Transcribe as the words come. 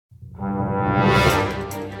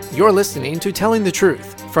You're listening to Telling the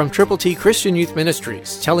Truth from Triple T Christian Youth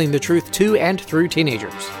Ministries, telling the truth to and through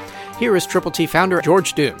teenagers. Here is Triple T founder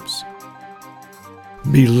George Dooms.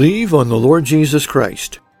 Believe on the Lord Jesus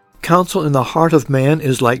Christ. Counsel in the heart of man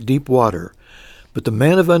is like deep water, but the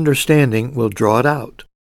man of understanding will draw it out.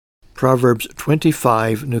 Proverbs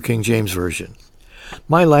 25, New King James Version.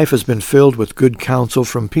 My life has been filled with good counsel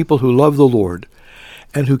from people who love the Lord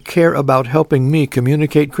and who care about helping me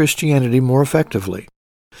communicate Christianity more effectively.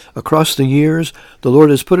 Across the years, the Lord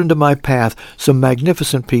has put into my path some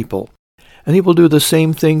magnificent people, and He will do the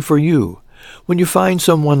same thing for you. When you find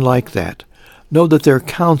someone like that, know that their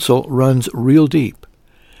counsel runs real deep.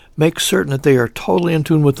 Make certain that they are totally in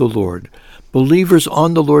tune with the Lord, believers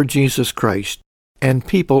on the Lord Jesus Christ, and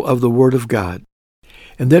people of the Word of God.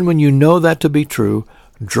 And then when you know that to be true,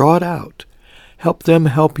 draw it out. Help them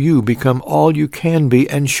help you become all you can be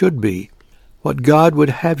and should be, what God would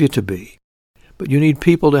have you to be. But you need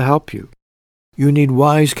people to help you. You need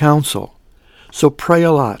wise counsel. So pray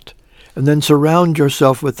a lot, and then surround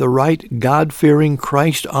yourself with the right God-fearing,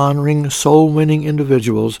 Christ-honoring, soul-winning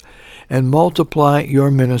individuals, and multiply your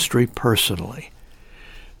ministry personally.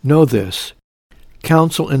 Know this: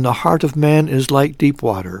 counsel in the heart of man is like deep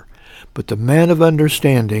water, but the man of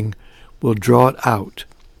understanding will draw it out.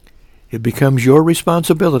 It becomes your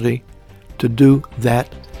responsibility to do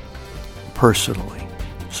that personally.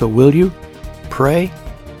 So will you? Pray,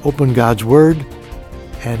 open God's Word,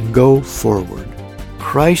 and go forward.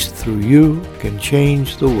 Christ through you can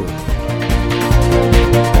change the world.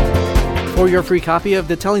 For your free copy of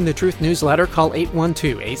the Telling the Truth newsletter, call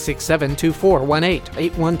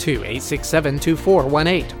 812-867-2418,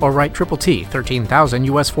 812-867-2418, or write Triple T, 13,000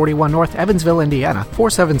 U.S. 41 North, Evansville, Indiana,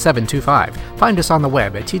 47725. Find us on the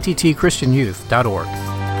web at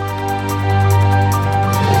tttchristianyouth.org.